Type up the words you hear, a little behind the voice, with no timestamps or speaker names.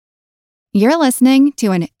You're listening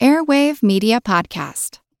to an Airwave Media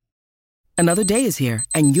Podcast. Another day is here,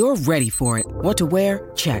 and you're ready for it. What to wear?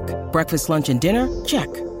 Check. Breakfast, lunch, and dinner? Check.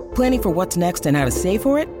 Planning for what's next and how to save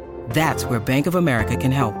for it? That's where Bank of America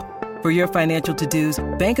can help. For your financial to-dos,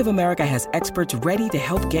 Bank of America has experts ready to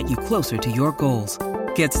help get you closer to your goals.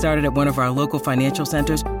 Get started at one of our local financial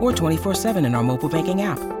centers or 24/7 in our mobile banking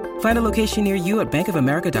app. Find a location near you at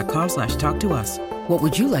bankofamerica.com/talktous. What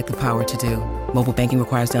would you like the power to do? Mobile banking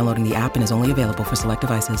requires downloading the app and is only available for select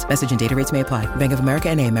devices. Message and data rates may apply. Bank of America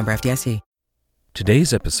N.A., member FDIC.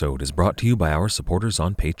 Today's episode is brought to you by our supporters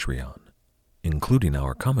on Patreon, including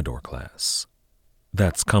our Commodore class.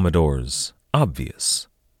 That's Commodores Obvious,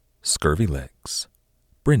 Scurvy Legs,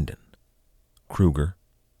 Brendan, Kruger,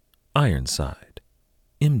 Ironside,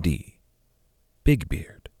 MD, Big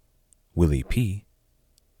Beard, Willie P.,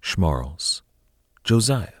 Schmarls,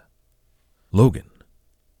 Josiah, Logan,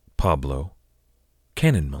 Pablo,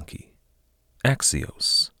 Cannon Monkey,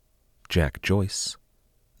 Axios, Jack Joyce,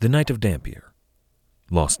 The Knight of Dampier,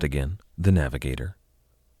 Lost Again, The Navigator,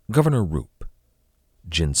 Governor Roop,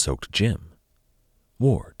 Gin-Soaked Jim,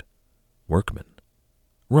 Ward, Workman,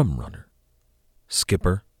 Rum Runner,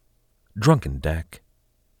 Skipper, Drunken Dak,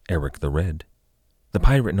 Eric the Red, The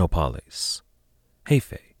Pirate Nopales,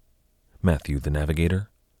 Hefe, Matthew the Navigator,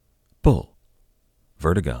 Bull,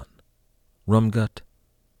 Vertigon, Rumgut,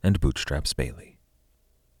 and Bootstraps Bailey.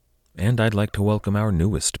 And I'd like to welcome our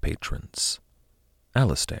newest patrons,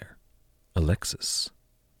 Alistair, Alexis,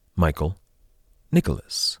 Michael,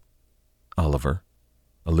 Nicholas, Oliver,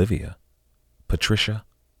 Olivia, Patricia,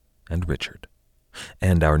 and Richard,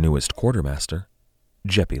 and our newest quartermaster,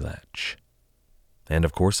 Jeppy Latch, and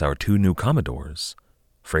of course our two new Commodores,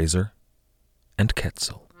 Fraser and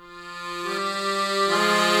Ketzel.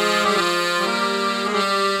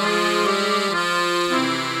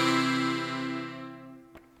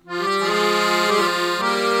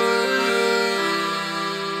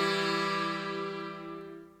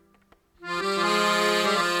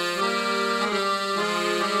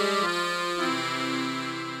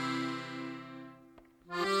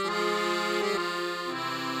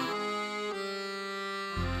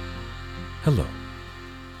 Hello.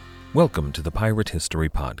 Welcome to the Pirate History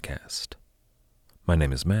Podcast. My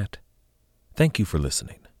name is Matt. Thank you for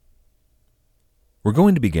listening. We're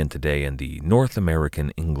going to begin today in the North American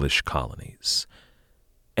English colonies.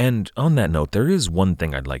 And on that note, there is one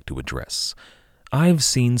thing I'd like to address. I've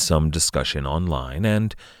seen some discussion online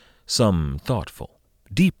and some thoughtful,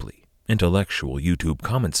 deeply intellectual YouTube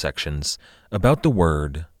comment sections about the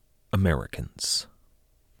word Americans.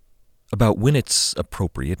 About when it's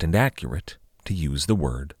appropriate and accurate to use the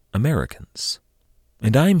word Americans.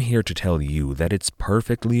 And I'm here to tell you that it's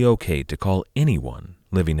perfectly okay to call anyone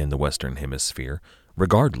living in the Western Hemisphere,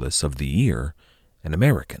 regardless of the year, an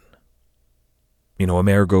American. You know,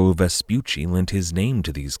 Amerigo Vespucci lent his name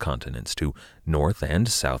to these continents, to North and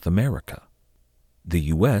South America. The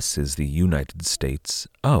U.S. is the United States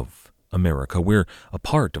of America. We're a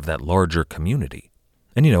part of that larger community.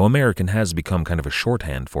 And, you know, American has become kind of a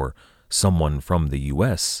shorthand for someone from the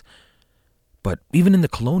U.S., but even in the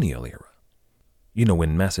colonial era, you know,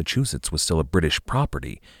 when Massachusetts was still a British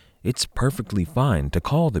property, it's perfectly fine to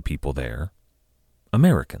call the people there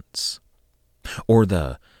Americans. Or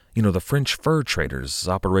the French fur traders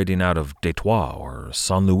operating out of Detroit or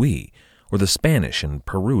Saint Louis, or the Spanish in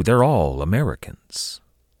Peru, they're all Americans.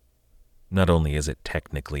 Not only is it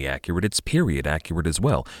technically accurate, it's period accurate as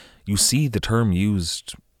well. You see the term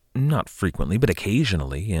used not frequently, but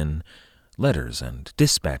occasionally in letters and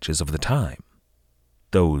dispatches of the time.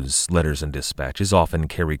 Those letters and dispatches often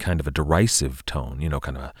carry kind of a derisive tone, you know,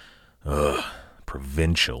 kind of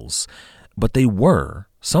provincials, but they were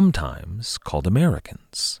sometimes called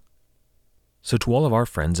Americans. So to all of our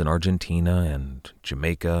friends in Argentina and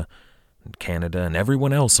Jamaica and Canada and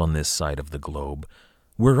everyone else on this side of the globe,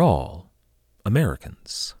 we're all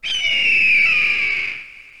Americans.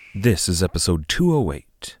 This is episode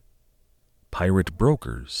 208. Pirate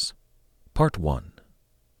Brokers, Part 1.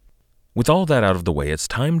 With all that out of the way, it's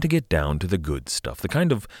time to get down to the good stuff, the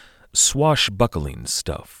kind of swashbuckling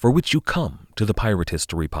stuff for which you come to the Pirate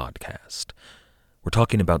History Podcast. We're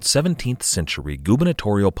talking about 17th century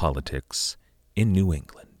gubernatorial politics in New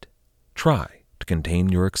England. Try to contain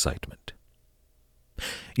your excitement.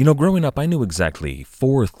 You know, growing up, I knew exactly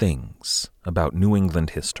 4 things about New England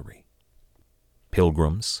history: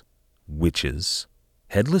 pilgrims, witches,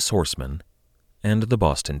 headless horsemen, and the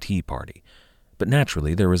Boston Tea Party. But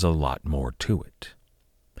naturally, there is a lot more to it.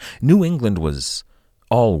 New England was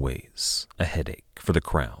always a headache for the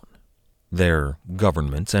crown. Their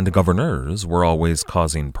governments and governors were always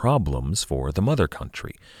causing problems for the mother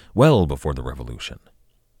country, well before the Revolution.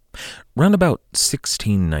 Round about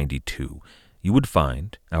 1692, you would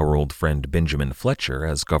find our old friend Benjamin Fletcher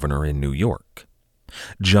as governor in New York.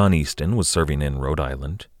 John Easton was serving in Rhode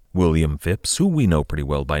Island. William Phips, who we know pretty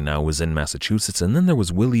well by now, was in Massachusetts, and then there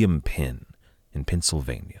was William Penn in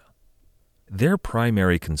Pennsylvania. Their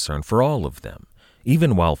primary concern for all of them,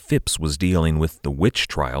 even while Phips was dealing with the witch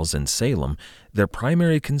trials in Salem, their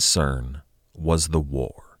primary concern was the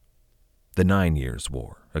war. The 9 Years'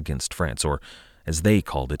 War against France, or as they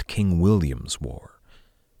called it, King William's War.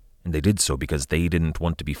 And they did so because they didn't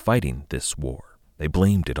want to be fighting this war. They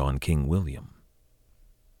blamed it on King William.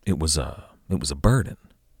 It was a burden.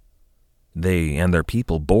 They and their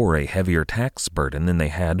people bore a heavier tax burden than they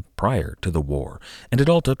had prior to the war, and it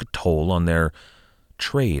all took a toll on their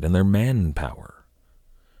trade and their manpower.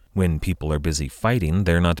 When people are busy fighting,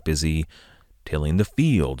 they're not busy tilling the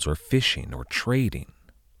fields or fishing or trading.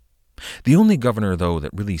 The only governor, though,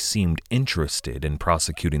 that really seemed interested in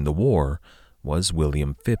prosecuting the war was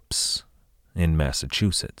William Phips in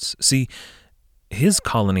Massachusetts. See, his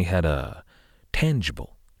colony had a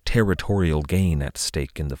tangible territorial gain at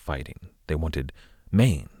stake in the fighting. They wanted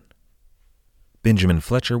Maine. Benjamin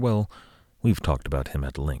Fletcher, well, we've talked about him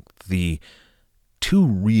at length. The two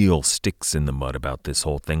real sticks in the mud about this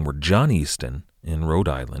whole thing were John Easton in Rhode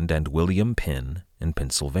Island and William Penn in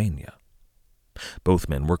Pennsylvania. Both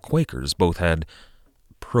men were Quakers, both had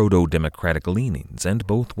proto-democratic leanings, and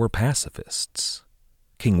both were pacifists.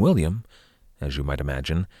 King William, as you might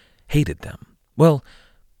imagine, hated them. Well,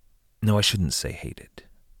 no, I shouldn't say hated.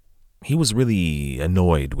 He was really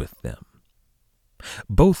annoyed with them.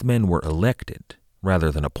 Both men were elected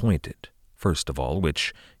rather than appointed, first of all,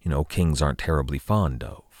 which, kings aren't terribly fond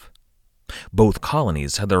of. Both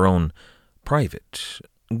colonies had their own private,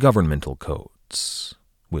 governmental codes,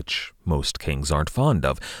 which most kings aren't fond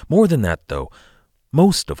of. More than that, though,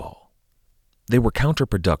 most of all, they were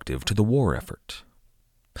counterproductive to the war effort.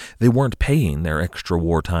 They weren't paying their extra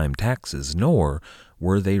wartime taxes, nor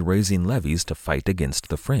were they raising levies to fight against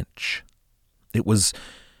the French. It was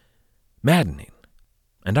maddening,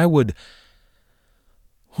 and I would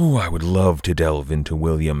love to delve into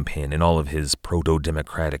William Penn and all of his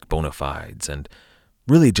proto-democratic bona fides, and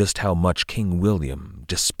really just how much King William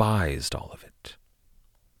despised all of it.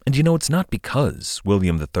 And it's not because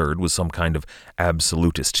William III was some kind of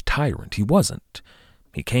absolutist tyrant. He wasn't.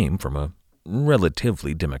 He came from a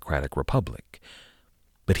relatively democratic republic.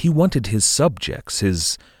 But he wanted his subjects,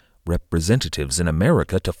 his representatives in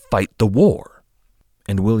America, to fight the war.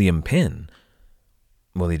 And William Penn,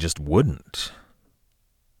 well, he just wouldn't.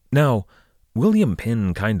 Now, William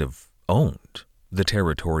Penn kind of owned the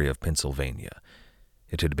territory of Pennsylvania.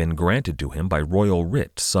 It had been granted to him by royal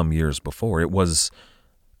writ some years before. It was,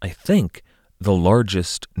 I think, the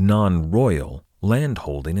largest non-royal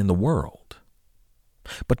landholding in the world.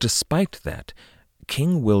 But despite that,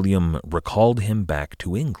 King William recalled him back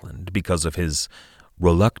to England because of his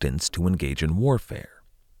reluctance to engage in warfare.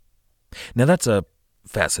 Now that's a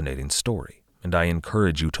fascinating story, and I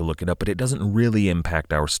encourage you to look it up, but it doesn't really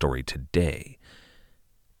impact our story today,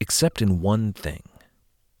 except in one thing.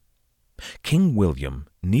 King William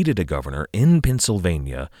needed a governor in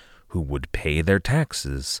Pennsylvania who would pay their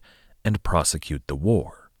taxes and prosecute the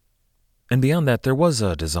war. And beyond that, there was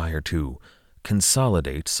a desire to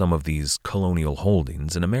consolidate some of these colonial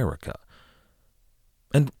holdings in America.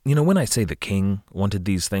 And, when I say the king wanted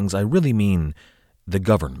these things, I really mean the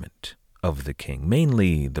government of the king,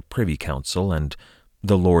 mainly the Privy Council and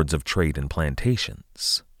the Lords of Trade and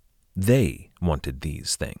Plantations. They wanted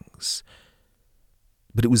these things.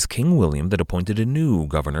 But it was King William that appointed a new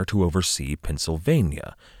governor to oversee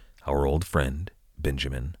Pennsylvania, our old friend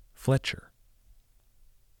Benjamin Fletcher.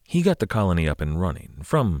 He got the colony up and running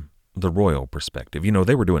from the royal perspective.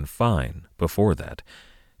 They were doing fine before that.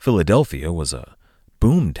 Philadelphia was a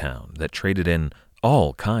boom town that traded in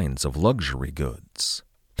all kinds of luxury goods.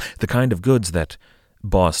 The kind of goods that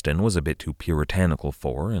Boston was a bit too puritanical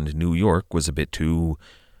for, and New York was a bit too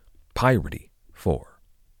piratey for.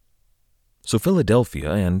 So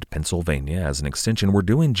Philadelphia and Pennsylvania, as an extension, were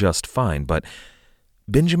doing just fine, but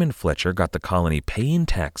Benjamin Fletcher got the colony paying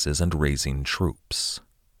taxes and raising troops.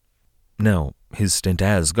 Now, his stint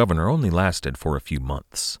as governor only lasted for a few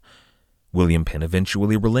months. William Penn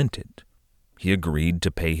eventually relented. He agreed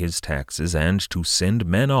to pay his taxes and to send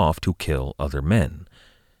men off to kill other men,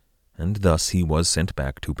 and thus he was sent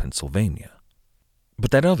back to Pennsylvania.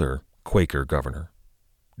 But that other Quaker governor,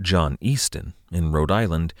 John Easton in Rhode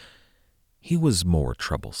Island, he was more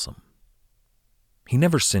troublesome. He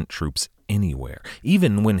never sent troops anywhere,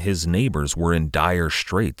 even when his neighbors were in dire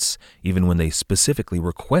straits, even when they specifically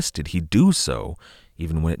requested he do so,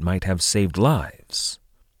 even when it might have saved lives.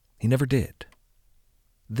 He never did.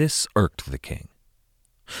 This irked the king.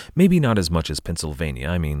 Maybe not as much as Pennsylvania.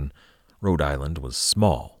 I mean, Rhode Island was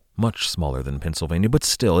small, much smaller than Pennsylvania, but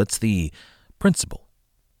still, it's the principle.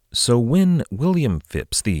 So when William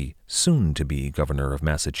Phips, the soon-to-be governor of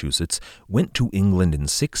Massachusetts, went to England in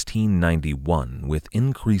 1691 with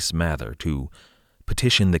Increase Mather to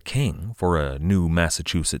petition the king for a new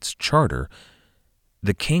Massachusetts charter,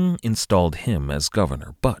 the king installed him as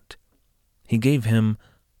governor, but he gave him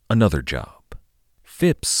another job.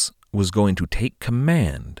 Phips was going to take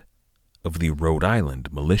command of the Rhode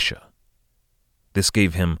Island militia. This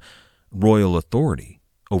gave him royal authority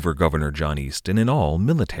over Governor John Easton in all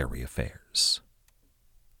military affairs.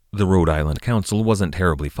 The Rhode Island Council wasn't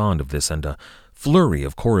terribly fond of this, and a flurry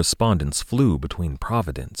of correspondence flew between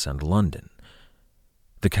Providence and London.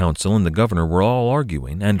 The council and the governor were all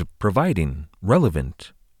arguing and providing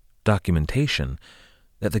relevant documentation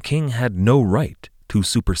that the king had no right to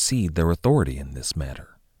supersede their authority in this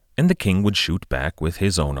matter, and the king would shoot back with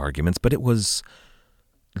his own arguments, but it was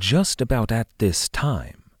just about at this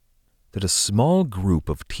time that a small group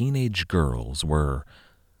of teenage girls were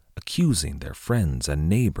accusing their friends and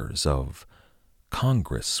neighbors of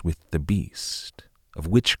Congress with the beast, of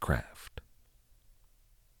witchcraft.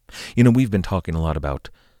 You know, we've been talking a lot about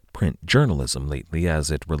print journalism lately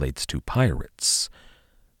as it relates to pirates,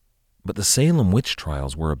 but the Salem witch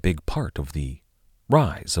trials were a big part of the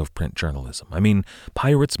rise of print journalism. I mean,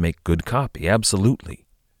 pirates make good copy, absolutely.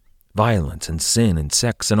 Violence and sin and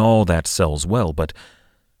sex and all that sells well, but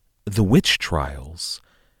the witch trials,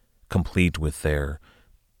 complete with their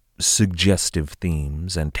suggestive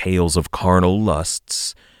themes and tales of carnal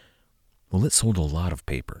lusts, well, it sold a lot of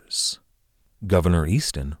papers. Governor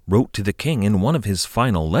Easton wrote to the king in one of his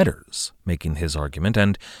final letters, making his argument,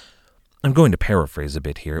 and I'm going to paraphrase a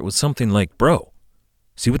bit here. It was something like, "Bro,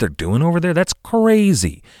 see what they're doing over there? That's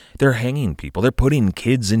crazy. They're hanging people. They're putting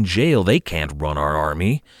kids in jail. They can't run our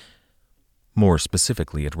army." More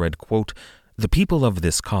specifically, it read, quote, "The people of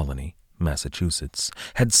this colony, Massachusetts,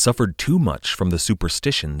 had suffered too much from the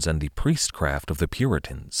superstitions and the priestcraft of the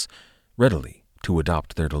Puritans, readily to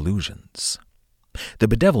adopt their delusions. The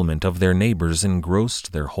bedevilment of their neighbors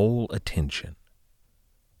engrossed their whole attention."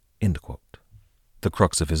 End quote. The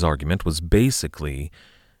crux of his argument was basically,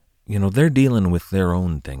 they're dealing with their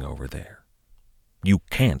own thing over there. You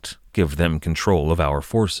can't give them control of our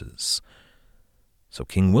forces. So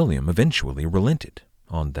King William eventually relented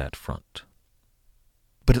on that front.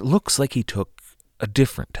 But it looks like he took a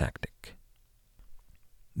different tactic.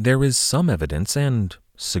 There is some evidence and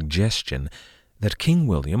suggestion that King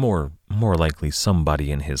William, or more likely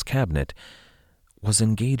somebody in his cabinet, was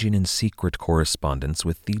engaging in secret correspondence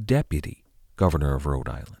with the deputy governor of Rhode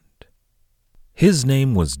Island. His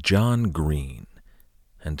name was John Greene,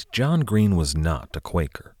 and John Greene was not a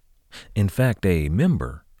Quaker. In fact, a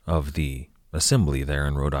member of the assembly there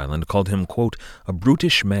in Rhode Island called him, quote, "a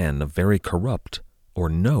brutish man of very corrupt or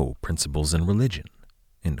no principles in religion,"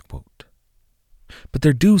 end quote. But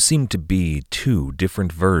there do seem to be two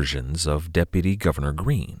different versions of Deputy Governor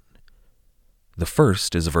Greene. The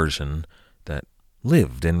first is a version that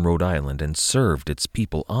lived in Rhode Island and served its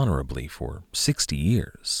people honorably for 60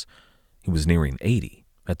 years. He was nearing 80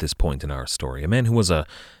 at this point in our story, a man who was a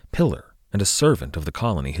pillar and a servant of the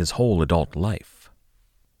colony his whole adult life.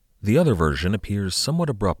 The other version appears somewhat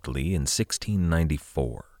abruptly in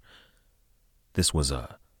 1694. This was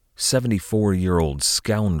a 74-year-old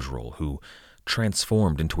scoundrel who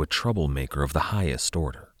transformed into a troublemaker of the highest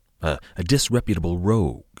order, a disreputable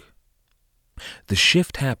rogue. The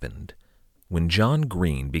shift happened when John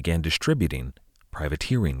Greene began distributing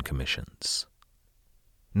privateering commissions.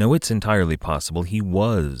 Now, it's entirely possible he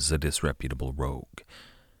was a disreputable rogue,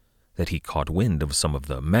 that he caught wind of some of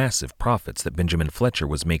the massive profits that Benjamin Fletcher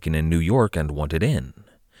was making in New York and wanted in.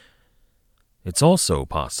 It's also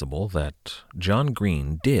possible that John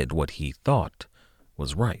Greene did what he thought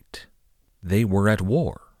was right. They were at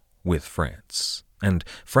war with France, and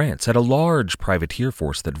France had a large privateer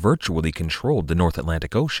force that virtually controlled the North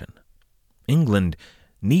Atlantic Ocean. England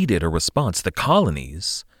needed a response. The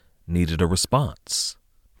colonies needed a response.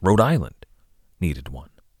 Rhode Island needed one.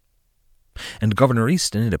 And Governor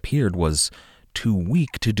Easton, it appeared, was too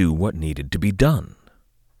weak to do what needed to be done.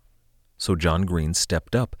 So John Greene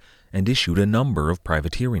stepped up and issued a number of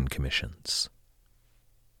privateering commissions.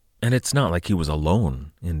 And it's not like he was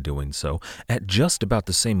alone in doing so. At just about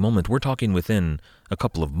the same moment, we're talking within a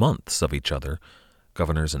couple of months of each other,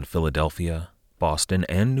 governors in Philadelphia, Boston,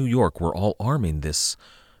 and New York were all arming this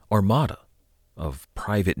armada of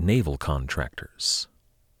private naval contractors.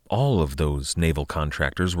 All of those naval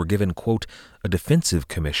contractors were given, quote, a defensive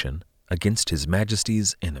commission against His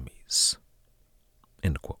Majesty's enemies,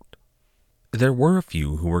 end quote. There were a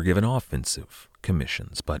few who were given offensive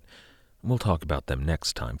commissions, but we'll talk about them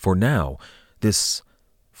next time. For now, this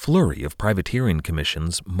flurry of privateering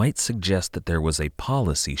commissions might suggest that there was a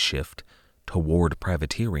policy shift toward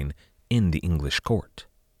privateering in the English court.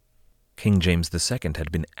 King James II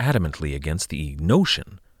had been adamantly against the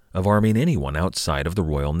notion of arming anyone outside of the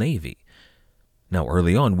Royal Navy. Now,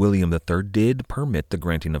 early on, William III did permit the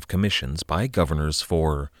granting of commissions by governors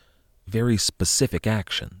for very specific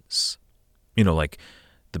actions, like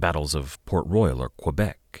the battles of Port Royal or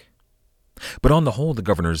Quebec. But on the whole, the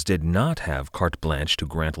governors did not have carte blanche to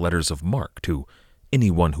grant letters of marque to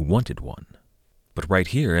anyone who wanted one. But right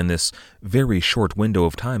here, in this very short window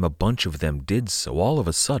of time, a bunch of them did so. All of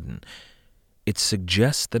a sudden, it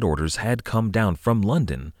suggests that orders had come down from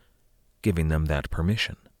London giving them that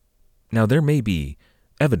permission. Now, there may be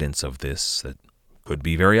evidence of this that could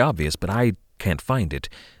be very obvious, but I can't find it,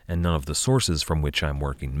 and none of the sources from which I'm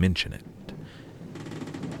working mention it.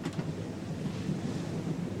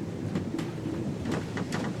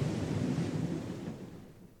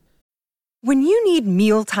 When you need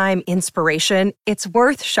mealtime inspiration, it's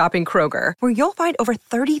worth shopping Kroger, where you'll find over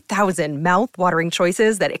 30,000 mouth-watering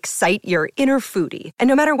choices that excite your inner foodie. And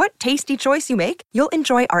no matter what tasty choice you make, you'll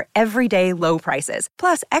enjoy our everyday low prices,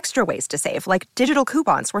 plus extra ways to save, like digital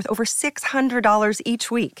coupons worth over $600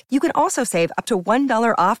 each week. You can also save up to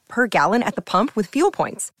 $1 off per gallon at the pump with fuel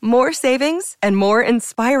points. More savings and more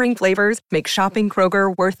inspiring flavors make shopping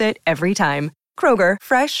Kroger worth it every time. Kroger,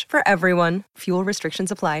 fresh for everyone. Fuel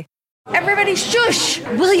restrictions apply. Everybody shush!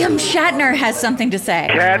 William Shatner has something to say.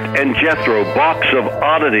 Cat and Jethro, box of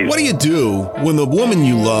oddities. What do you do when the woman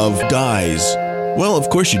you love dies? Well, of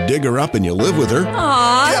course, you dig her up and you live with her.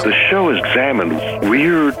 Aww. The show examines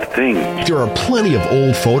weird things. There are plenty of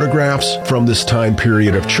old photographs from this time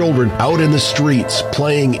period of children out in the streets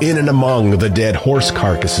playing in and among the dead horse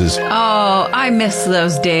carcasses. Oh, I miss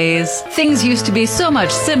those days. Things used to be so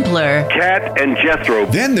much simpler. Cat and Jethro.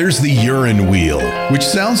 Then there's the urine wheel, which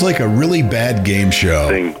sounds like a really bad game show.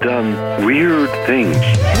 Thing done weird things.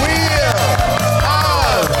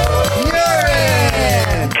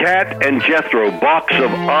 Cat and Jethro, box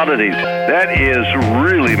of oddities. That is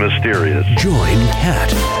really mysterious. Join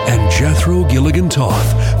Cat and Jethro Gilligan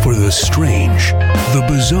Toth for the strange, the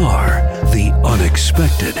bizarre, the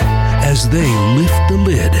unexpected, as they lift the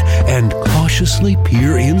lid and cautiously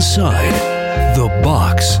peer inside the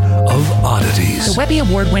Box of Oddities. The Webby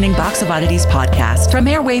Award-winning Box of Oddities podcast from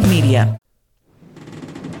Airwave Media.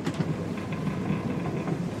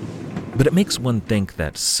 But it makes one think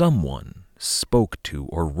that someone spoke to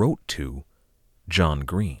or wrote to John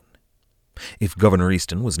Green. If Governor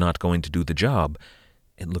Easton was not going to do the job,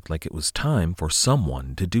 it looked like it was time for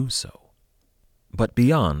someone to do so. But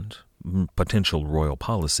beyond potential royal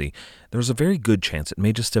policy, there's a very good chance it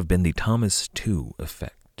may just have been the Thomas II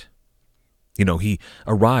effect. He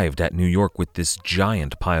arrived at New York with this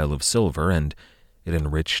giant pile of silver, and it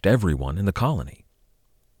enriched everyone in the colony.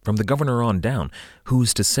 From the governor on down,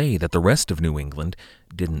 who's to say that the rest of New England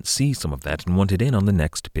didn't see some of that and wanted in on the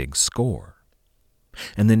next big score?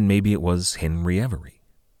 And then maybe it was Henry Every.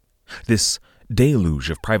 This deluge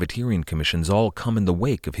of privateering commissions all come in the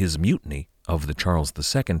wake of his mutiny of the Charles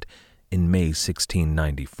II in May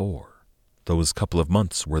 1694. Those couple of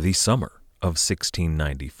months were the summer of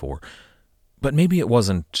 1694. But maybe it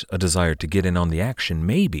wasn't a desire to get in on the action.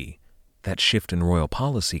 Maybe that shift in royal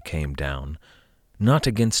policy came down not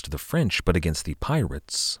against the French, but against the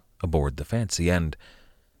pirates aboard the Fancy, and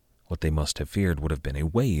what they must have feared would have been a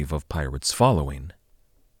wave of pirates following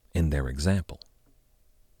in their example.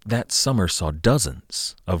 That summer saw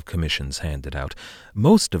dozens of commissions handed out.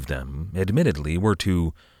 Most of them, admittedly, were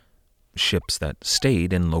to ships that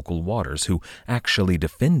stayed in local waters, who actually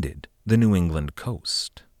defended the New England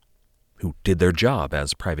coast, who did their job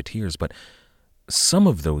as privateers, but some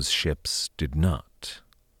of those ships did not.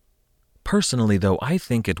 Personally, though, I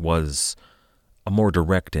think it was a more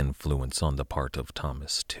direct influence on the part of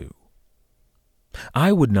Thomas II.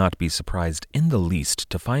 I would not be surprised in the least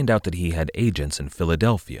to find out that he had agents in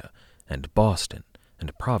Philadelphia and Boston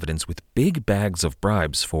and Providence with big bags of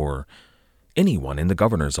bribes for anyone in the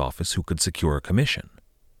governor's office who could secure a commission.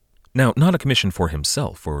 Now, not a commission for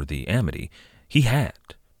himself or the Amity. He had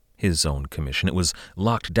his own commission. It was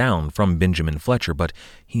locked down from Benjamin Fletcher, but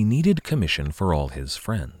he needed commission for all his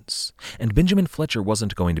friends. And Benjamin Fletcher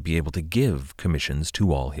wasn't going to be able to give commissions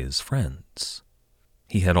to all his friends.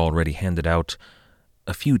 He had already handed out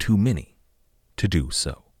a few too many to do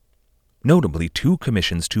so. Notably, 2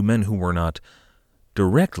 commissions to men who were not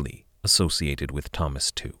directly associated with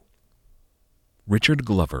Thomas Tew: Richard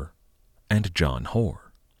Glover and John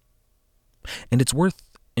Hoare. And it's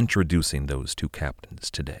worth introducing those 2 captains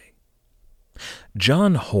today.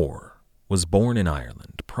 John Hoare was born in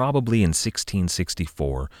Ireland, probably in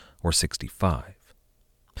 1664 or 65.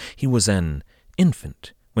 He was an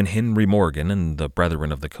infant when Henry Morgan and the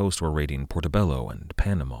Brethren of the Coast were raiding Portobello and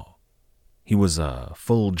Panama. He was a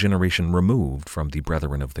full generation removed from the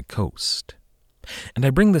Brethren of the Coast. And I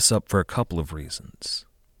bring this up for a couple of reasons.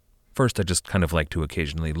 First, I just kind of like to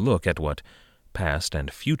occasionally look at what past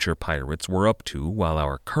and future pirates were up to while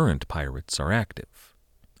our current pirates are active.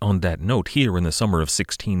 On that note, here in the summer of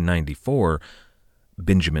 1694,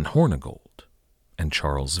 Benjamin Hornigold and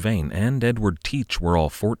Charles Vane and Edward Teach were all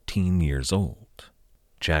 14 years old.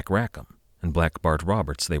 Jack Rackham and Black Bart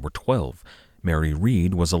Roberts, they were 12. Mary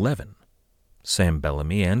Read was 11. Sam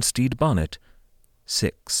Bellamy and Stede Bonnet,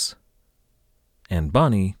 6. And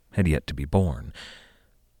Bonnie had yet to be born.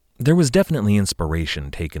 There was definitely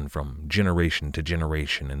inspiration taken from generation to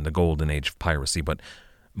generation in the golden age of piracy, but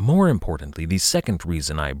more importantly, the second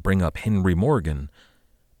reason I bring up Henry Morgan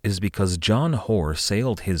is because John Hoare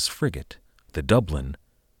sailed his frigate, the Dublin,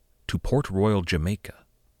 to Port Royal, Jamaica.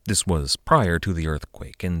 This was prior to the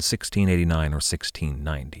earthquake in 1689 or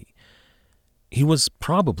 1690. He was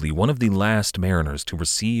probably one of the last mariners to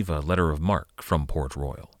receive a letter of marque from Port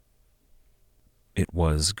Royal. It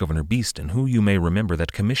was Governor Beeston, who you may remember,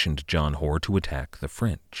 that commissioned John Hoare to attack the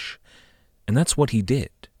French. And that's what he did.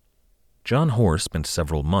 John Hoare spent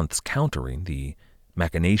several months countering the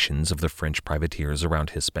machinations of the French privateers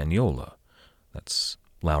around Hispaniola. That's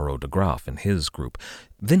Lauro de Graaf and his group.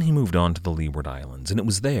 Then he moved on to the Leeward Islands, and it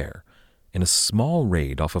was there, in a small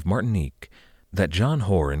raid off of Martinique, that John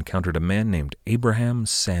Hoare encountered a man named Abraham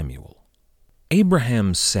Samuel.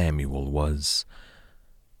 Abraham Samuel was,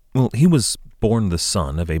 he was born the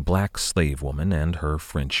son of a black slave woman and her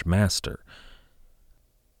French master.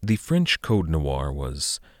 The French Code Noir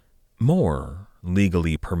was more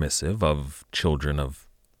legally permissive of children of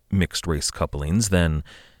mixed-race couplings than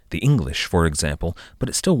the English, for example, but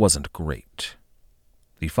it still wasn't great.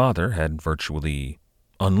 The father had virtually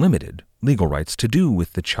unlimited legal rights to do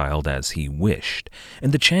with the child as he wished,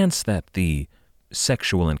 and the chance that the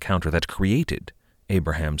sexual encounter that created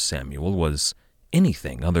Abraham Samuel was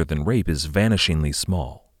anything other than rape is vanishingly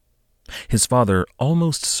small. His father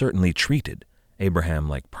almost certainly treated Abraham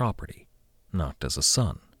like property, not as a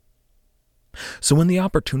son. So when the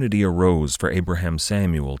opportunity arose for Abraham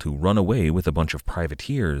Samuel to run away with a bunch of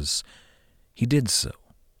privateers, he did so.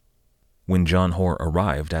 When John Hoare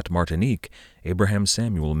arrived at Martinique, Abraham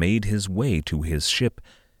Samuel made his way to his ship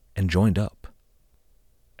and joined up.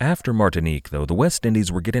 After Martinique, though, the West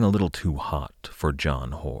Indies were getting a little too hot for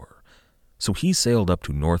John Hoare, so he sailed up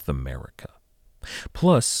to North America.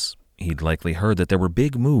 Plus, he'd likely heard that there were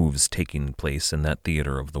big moves taking place in that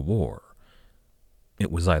theater of the war.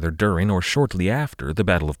 It was either during or shortly after the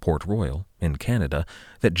Battle of Port Royal, in Canada,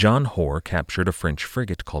 that John Hoare captured a French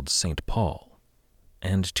frigate called St. Paul.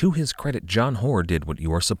 And to his credit, John Hoare did what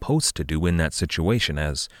you are supposed to do in that situation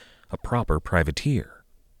as a proper privateer.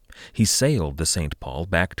 He sailed the St. Paul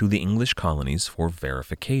back to the English colonies for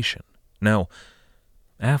verification. Now,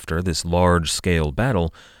 after this large-scale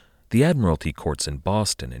battle, the Admiralty courts in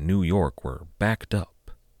Boston and New York were backed up.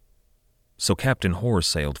 So Captain Hoare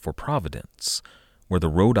sailed for Providence, where the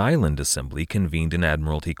Rhode Island Assembly convened an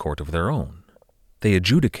Admiralty court of their own. They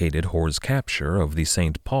adjudicated Hoare's capture of the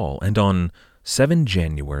St. Paul, and on 7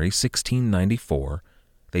 January 1694,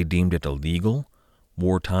 they deemed it a legal,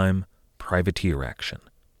 wartime privateer action,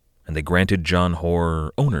 and they granted John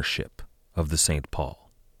Hoare ownership of the St.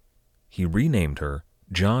 Paul. He renamed her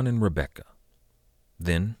John and Rebecca.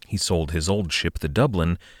 Then he sold his old ship, the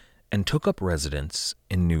Dublin, and took up residence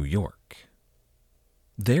in New York.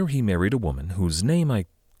 There he married a woman whose name I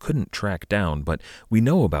couldn't track down, but we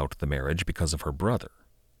know about the marriage because of her brother,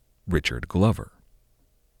 Richard Glover.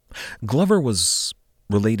 Glover was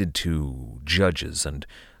related to judges and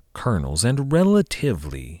colonels and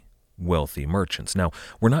relatively wealthy merchants. Now,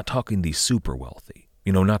 we're not talking the super wealthy,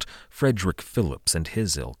 not Frederick Phillips and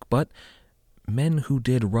his ilk, but men who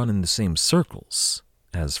did run in the same circles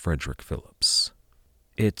as Frederick Phillips.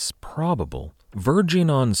 It's probable, verging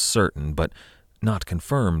on certain, but not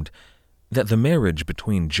confirmed, that the marriage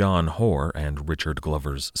between John Hoare and Richard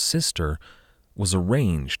Glover's sister was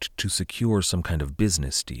arranged to secure some kind of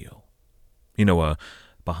business deal. A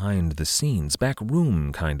behind-the-scenes,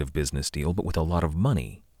 back-room kind of business deal, but with a lot of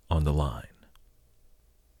money on the line.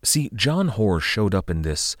 See, John Hoare showed up in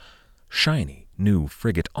this shiny, new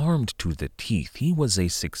frigate armed to the teeth, he was a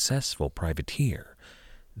successful privateer.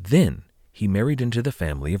 Then he married into the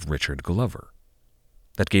family of Richard Glover.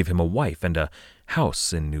 That gave him a wife and a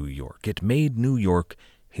house in New York. It made New York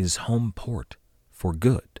his home port for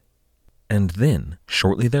good. And then,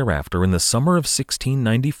 shortly thereafter, in the summer of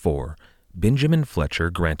 1694, Benjamin Fletcher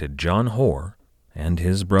granted John Hoare and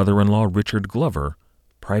his brother-in-law Richard Glover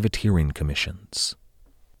privateering commissions.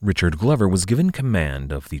 Richard Glover was given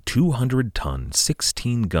command of the 200-ton,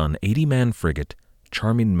 16-gun, 80-man frigate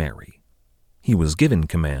Charming Mary. He was given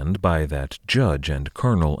command by that judge and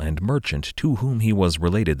colonel and merchant to whom he was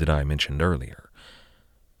related that I mentioned earlier.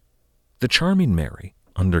 The Charming Mary,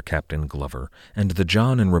 under Captain Glover, and the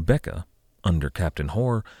John and Rebecca, under Captain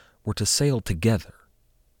Hoare, were to sail together.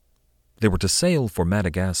 They were to sail for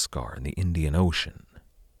Madagascar in the Indian Ocean.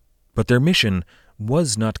 But their mission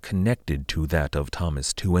was not connected to that of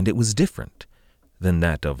Thomas Tew, and it was different than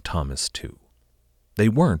that of Thomas Tew. They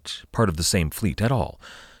weren't part of the same fleet at all.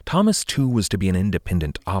 Thomas Tew was to be an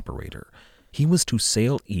independent operator. He was to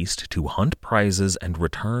sail east to hunt prizes and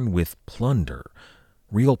return with plunder.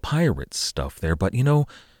 Real pirate stuff there, but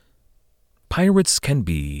pirates can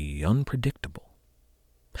be unpredictable.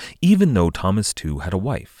 Even though Thomas Tew had a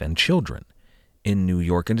wife and children in New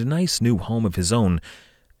York and a nice new home of his own,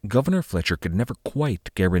 Governor Fletcher could never quite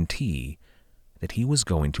guarantee that he was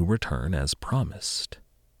going to return as promised.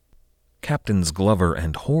 Captains Glover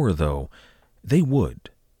and Hoare, though, they would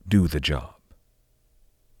do the job.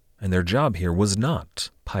 And their job here was not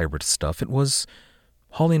pirate stuff, it was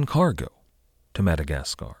hauling cargo to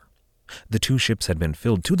Madagascar. The two ships had been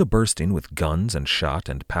filled to the bursting with guns and shot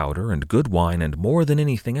and powder and good wine and, more than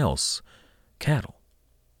anything else, cattle.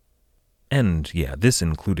 And, this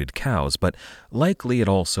included cows, but likely it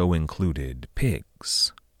also included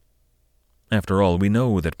pigs. After all, we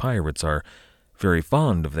know that pirates are very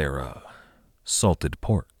fond of their, salted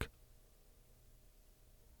pork.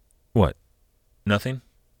 What? Nothing?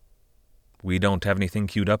 We don't have anything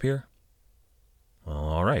queued up here?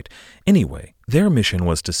 All right. Anyway, their mission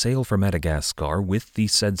was to sail for Madagascar with the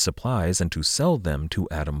said supplies and to sell them to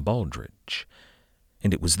Adam Baldridge.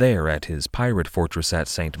 And it was there at his pirate fortress at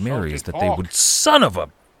St. Mary's that they would... Son of a...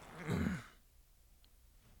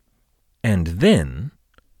 And then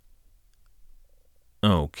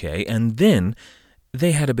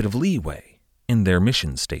they had a bit of leeway in their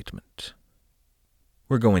mission statement.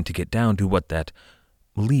 We're going to get down to what that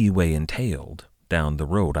leeway entailed down the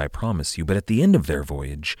road, I promise you, but at the end of their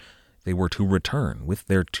voyage, they were to return with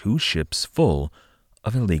their 2 ships full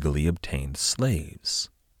of illegally obtained slaves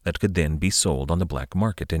that could then be sold on the black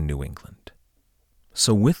market in New England.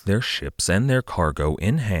 So with their ships and their cargo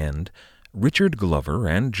in hand, Richard Glover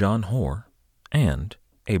and John Hoare and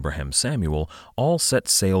Abraham Samuel all set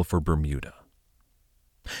sail for Bermuda.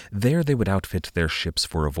 There they would outfit their ships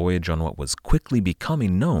for a voyage on what was quickly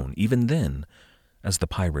becoming known, even then, as the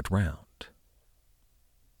Pirate Round.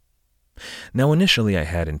 Now, initially I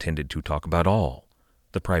had intended to talk about all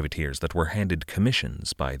the privateers that were handed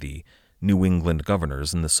commissions by the New England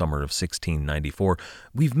governors in the summer of 1694.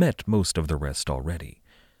 We've met most of the rest already.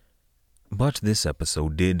 But this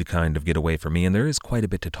episode did kind of get away from me, and there is quite a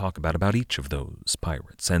bit to talk about each of those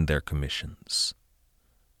pirates and their commissions.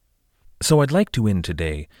 So I'd like to end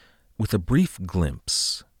today with a brief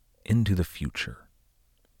glimpse into the future.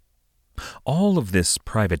 All of this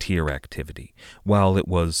privateer activity, while it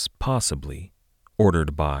was possibly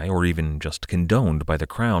ordered by or even just condoned by the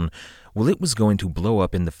Crown, well, it was going to blow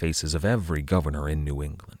up in the faces of every governor in New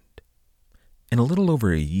England. In a little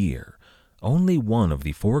over a year, only one of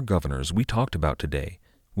the 4 governors we talked about today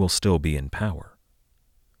will still be in power.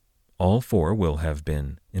 All 4 will have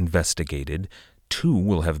been investigated, 2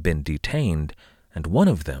 will have been detained, and 1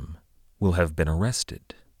 of them will have been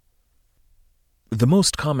arrested. The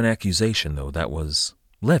most common accusation, though, that was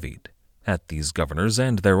levied at these governors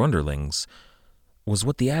and their underlings was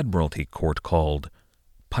what the Admiralty Court called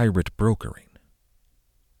pirate brokering.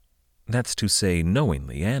 That's to say,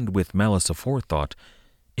 knowingly and with malice aforethought,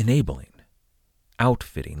 enabling,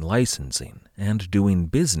 outfitting, licensing, and doing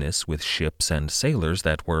business with ships and sailors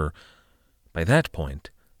that were, by that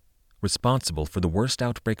point, responsible for the worst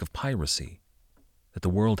outbreak of piracy that the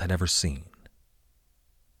world had ever seen.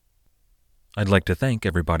 I'd like to thank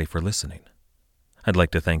everybody for listening. I'd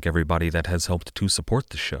like to thank everybody that has helped to support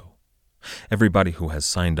the show. Everybody who has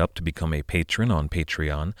signed up to become a patron on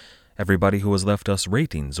Patreon, everybody who has left us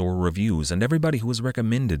ratings or reviews, and everybody who has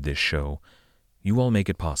recommended this show. You all make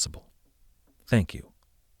it possible. Thank you.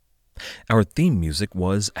 Our theme music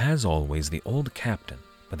was, as always, The Old Captain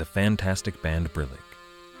by the fantastic band Brillig.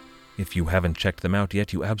 If you haven't checked them out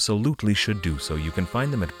yet, you absolutely should do so. You can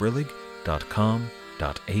find them at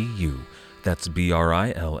brillig.com.au. That's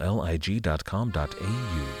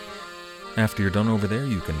BRILLIG.com.au. After you're done over there,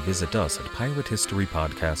 you can visit us at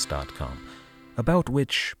piratehistorypodcast.com, about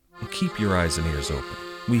which, keep your eyes and ears open.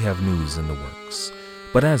 We have news in the works.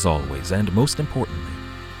 But as always, and most importantly,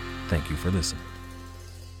 thank you for listening.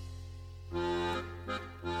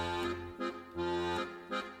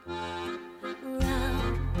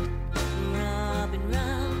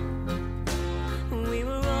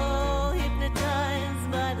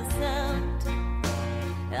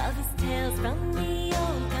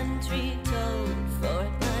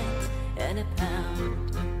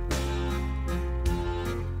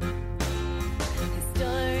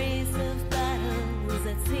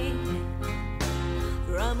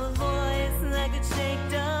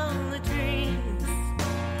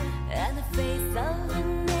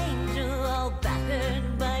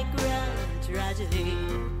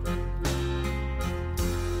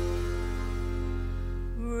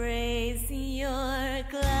 Raise your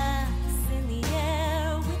glass in the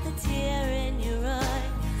air with a tear in your eye.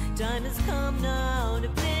 Time has come now to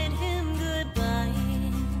bid him goodbye.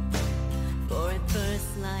 For at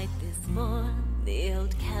first light this morn, the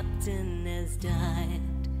old captain has died.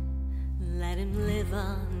 Let him live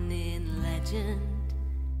on in legend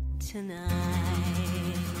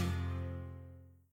tonight.